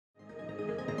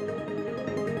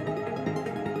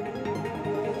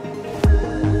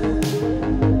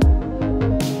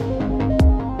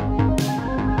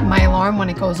alarm, when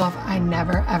it goes off, I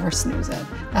never ever snooze it.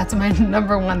 That's my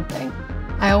number one thing.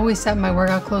 I always set my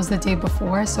workout clothes the day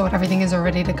before so everything is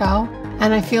ready to go.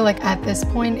 And I feel like at this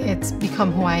point, it's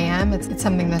become who I am. It's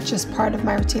something that's just part of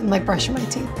my routine, like brushing my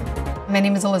teeth. My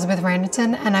name is Elizabeth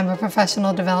Randerton, and I'm a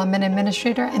professional development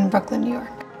administrator in Brooklyn, New York.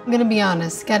 I'm gonna be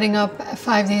honest, getting up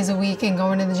 5 days a week and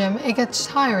going to the gym, it gets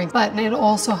tiring, but it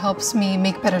also helps me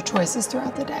make better choices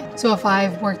throughout the day. So if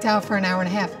I've worked out for an hour and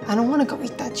a half, I don't wanna go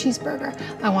eat that cheeseburger.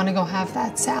 I wanna go have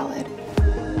that salad.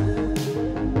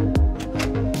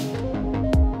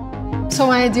 So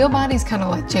my ideal body is kind of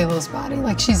like J-Lo's body.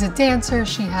 Like, she's a dancer,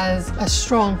 she has a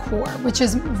strong core, which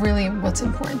is really what's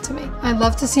important to me. I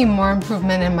love to see more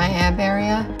improvement in my ab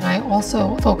area, and I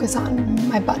also focus on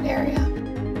my butt area.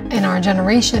 In our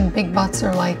generation, big butts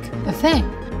are like the thing.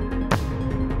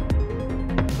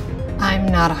 I'm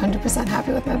not 100%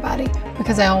 happy with my body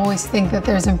because I always think that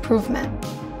there's improvement.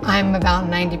 I'm about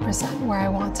 90% where I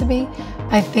want to be.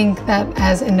 I think that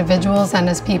as individuals and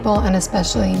as people, and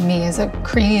especially me as a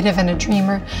creative and a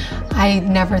dreamer, I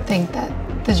never think that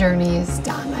the journey is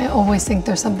done. I always think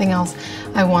there's something else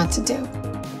I want to do.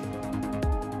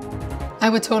 I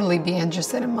would totally be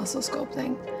interested in muscle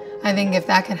sculpting. I think if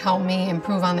that could help me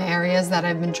improve on the areas that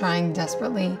I've been trying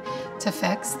desperately to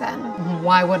fix, then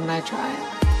why wouldn't I try it?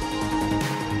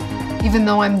 Even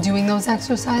though I'm doing those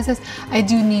exercises, I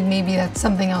do need maybe that's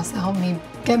something else to help me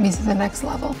get me to the next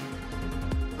level.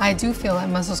 I do feel that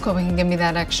muscle sculpting can give me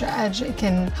that extra edge. It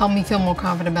can help me feel more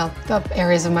confident about the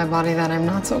areas of my body that I'm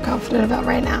not so confident about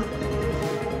right now.